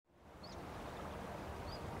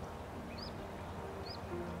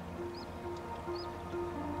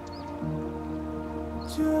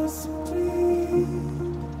Just breathe,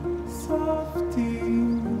 soft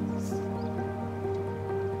ease,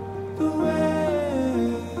 the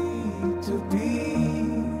way to be.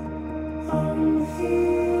 I'm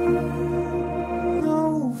here,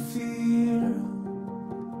 no fear.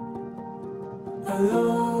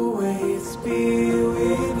 I'll always be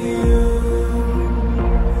with you.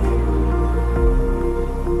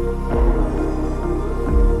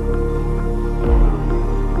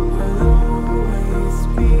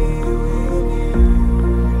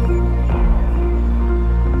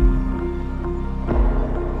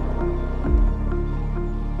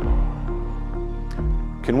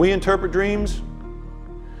 Can we interpret dreams?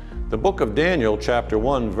 The book of Daniel, chapter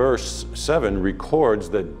 1, verse 7, records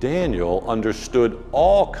that Daniel understood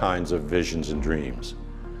all kinds of visions and dreams.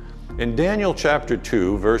 In Daniel chapter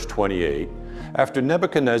 2, verse 28, after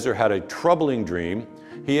Nebuchadnezzar had a troubling dream,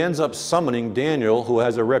 he ends up summoning Daniel, who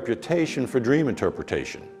has a reputation for dream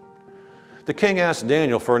interpretation. The king asks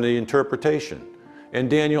Daniel for the interpretation, and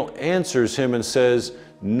Daniel answers him and says,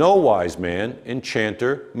 "No wise man,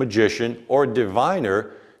 enchanter, magician, or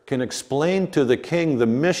diviner can explain to the king the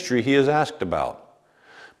mystery he is asked about.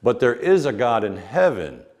 But there is a God in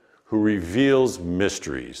heaven who reveals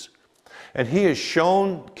mysteries. And he has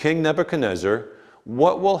shown King Nebuchadnezzar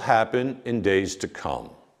what will happen in days to come."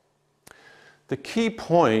 The key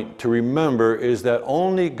point to remember is that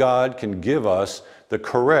only God can give us the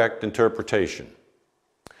correct interpretation.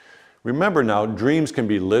 Remember now, dreams can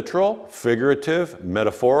be literal, figurative,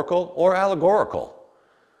 metaphorical, or allegorical.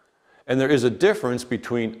 And there is a difference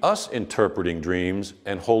between us interpreting dreams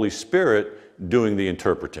and Holy Spirit doing the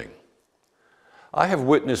interpreting. I have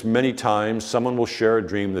witnessed many times someone will share a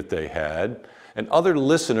dream that they had, and other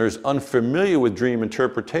listeners unfamiliar with dream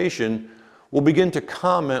interpretation will begin to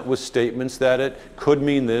comment with statements that it could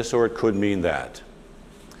mean this or it could mean that.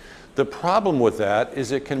 The problem with that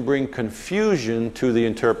is it can bring confusion to the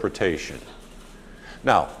interpretation.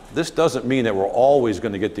 Now, this doesn't mean that we're always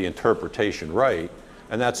going to get the interpretation right,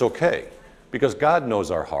 and that's okay, because God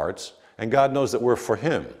knows our hearts, and God knows that we're for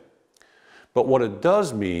Him. But what it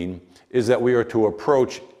does mean is that we are to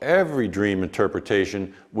approach every dream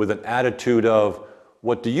interpretation with an attitude of,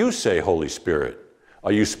 "What do you say, Holy Spirit?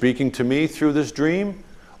 Are you speaking to me through this dream,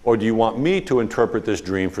 or do you want me to interpret this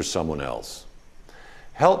dream for someone else?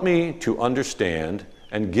 Help me to understand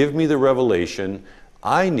and give me the revelation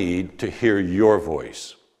I need to hear your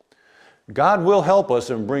voice." God will help us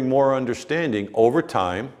and bring more understanding over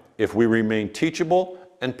time if we remain teachable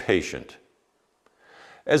and patient.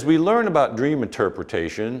 As we learn about dream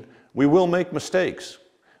interpretation, we will make mistakes,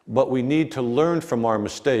 but we need to learn from our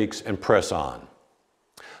mistakes and press on.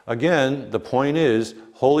 Again, the point is,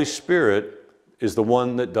 Holy Spirit is the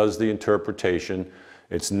one that does the interpretation.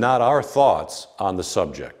 It's not our thoughts on the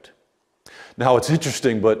subject. Now, it's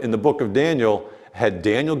interesting, but in the book of Daniel, had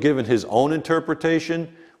Daniel given his own interpretation,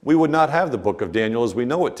 we would not have the book of Daniel as we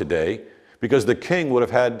know it today, because the king would have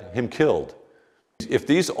had him killed. If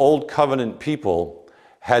these old covenant people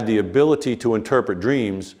had the ability to interpret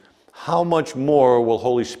dreams, how much more will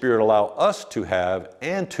Holy Spirit allow us to have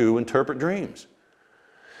and to interpret dreams?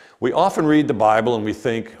 We often read the Bible and we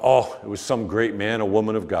think, oh, it was some great man or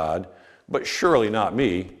woman of God, but surely not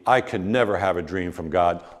me. I can never have a dream from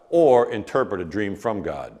God or interpret a dream from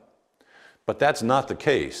God. But that's not the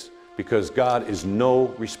case, because God is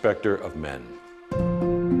no respecter of men.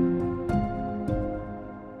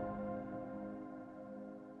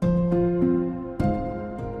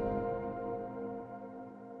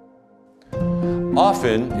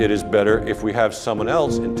 Often it is better if we have someone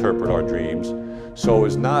else interpret our dreams, so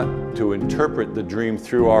as not to interpret the dream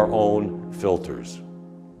through our own filters.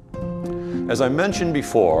 As I mentioned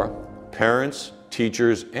before, parents,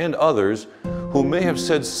 teachers, and others who may have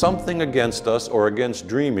said something against us or against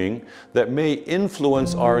dreaming that may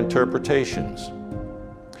influence our interpretations.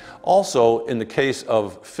 Also, in the case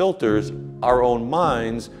of filters, our own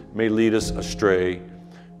minds may lead us astray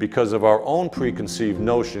because of our own preconceived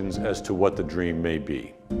notions as to what the dream may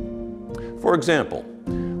be. For example,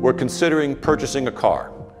 we're considering purchasing a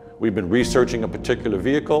car. We've been researching a particular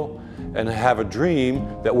vehicle and have a dream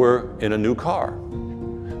that we're in a new car.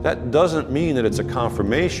 That doesn't mean that it's a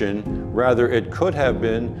confirmation. Rather, it could have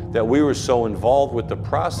been that we were so involved with the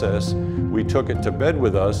process, we took it to bed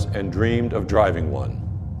with us and dreamed of driving one.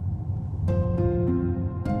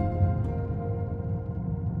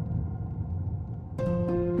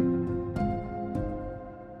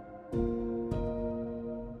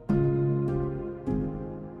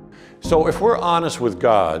 So if we're honest with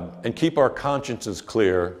God and keep our consciences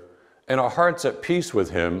clear and our hearts at peace with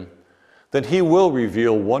Him, then He will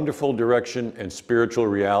reveal wonderful direction and spiritual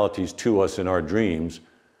realities to us in our dreams,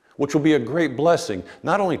 which will be a great blessing,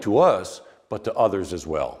 not only to us, but to others as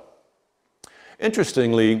well.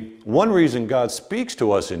 Interestingly, one reason God speaks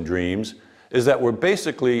to us in dreams is that we're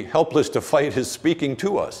basically helpless to fight His speaking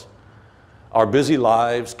to us. Our busy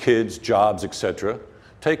lives, kids, jobs, etc.,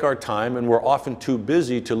 take our time, and we're often too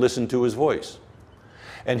busy to listen to His voice.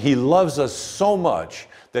 And He loves us so much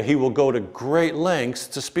that He will go to great lengths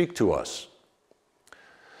to speak to us.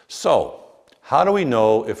 So, how do we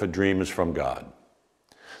know if a dream is from God?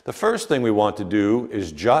 The first thing we want to do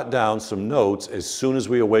is jot down some notes as soon as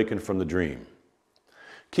we awaken from the dream.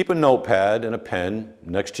 Keep a notepad and a pen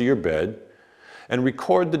next to your bed and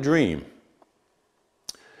record the dream.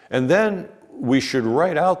 And then we should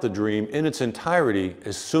write out the dream in its entirety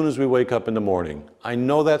as soon as we wake up in the morning. I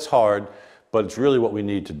know that's hard, but it's really what we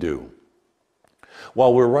need to do.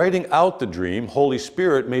 While we're writing out the dream, Holy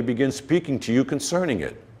Spirit may begin speaking to you concerning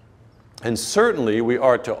it. And certainly we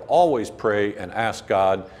are to always pray and ask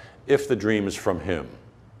God if the dream is from Him.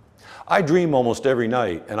 I dream almost every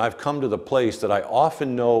night, and I've come to the place that I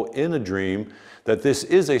often know in a dream that this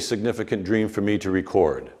is a significant dream for me to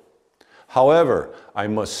record. However, I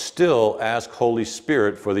must still ask Holy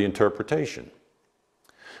Spirit for the interpretation.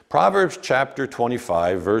 Proverbs chapter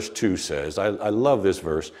 25, verse 2 says, I love this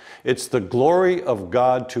verse, it's the glory of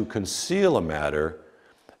God to conceal a matter,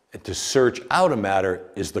 and to search out a matter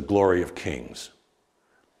is the glory of kings.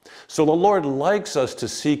 So the Lord likes us to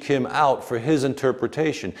seek Him out for His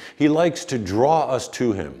interpretation. He likes to draw us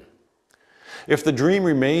to Him. If the dream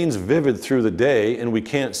remains vivid through the day and we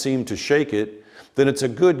can't seem to shake it, then it's a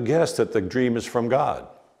good guess that the dream is from God.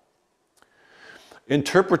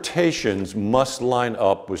 Interpretations must line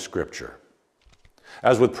up with Scripture.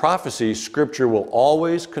 As with prophecy, Scripture will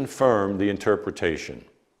always confirm the interpretation.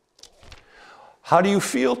 How do you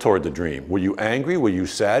feel toward the dream? Were you angry? Were you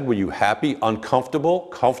sad? Were you happy? Uncomfortable?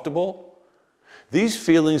 Comfortable? These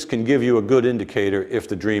feelings can give you a good indicator if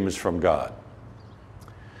the dream is from God.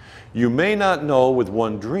 You may not know with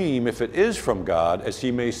one dream if it is from God, as He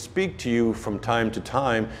may speak to you from time to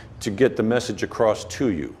time to get the message across to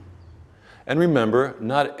you. And remember,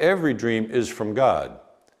 not every dream is from God.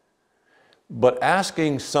 But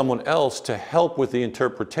asking someone else to help with the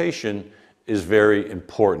interpretation is very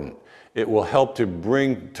important. It will help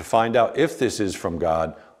to find out if this is from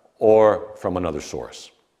God or from another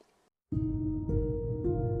source.